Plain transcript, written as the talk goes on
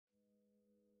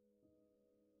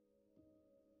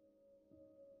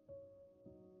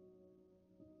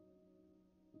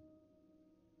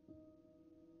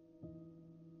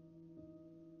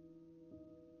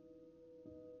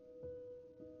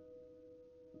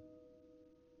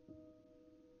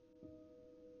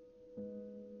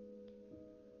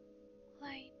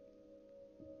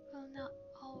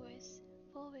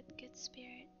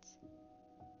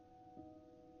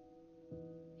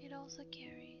also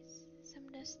carries some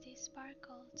dusty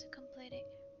sparkle to complete it.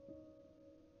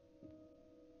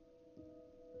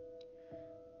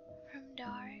 From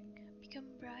dark become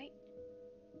bright,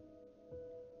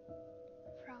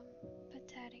 from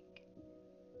pathetic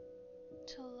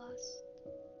to lost.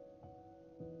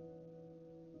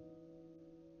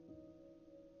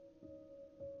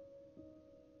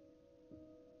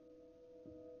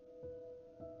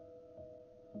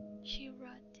 She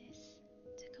wrote this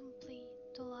to complete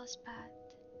the lost path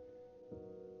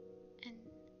and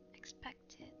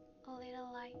expected a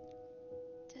little light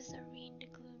to serene the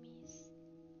gloomies.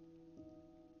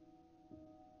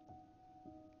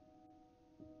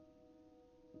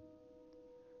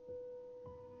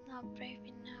 Not brave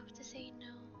enough to say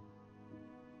no,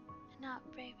 and not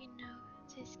brave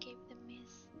enough to escape the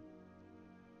mist.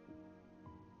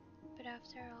 But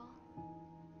after all,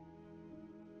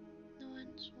 no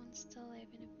one wants to live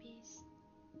in a peace,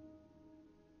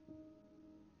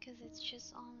 'cause it's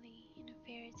just only in a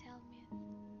fairy tale myth.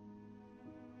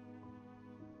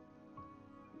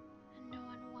 And no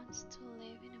one wants to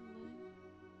live in a moon,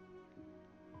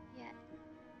 yet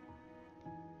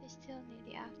they still need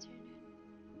the afternoon.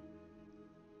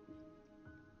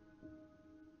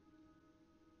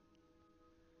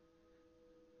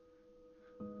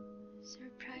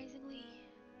 Surprisingly,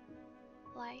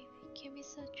 life can be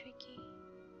so tricky.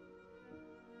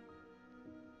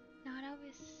 Not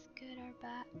always good or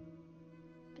bad,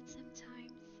 but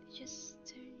sometimes it just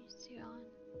turns you on.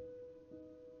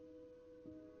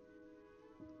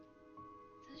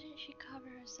 Doesn't she cover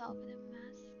herself with a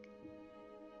mask?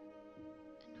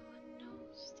 And no one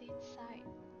knows the inside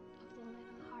of the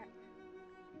little heart.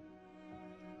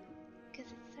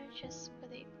 'Cause it searches for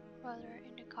the brother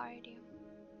in the cardium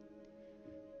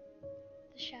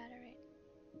to shatter it.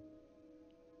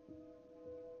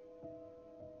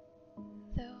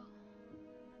 Though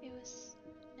it was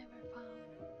never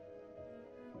found.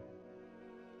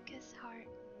 'Cause heart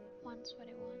wants what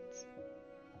it wants.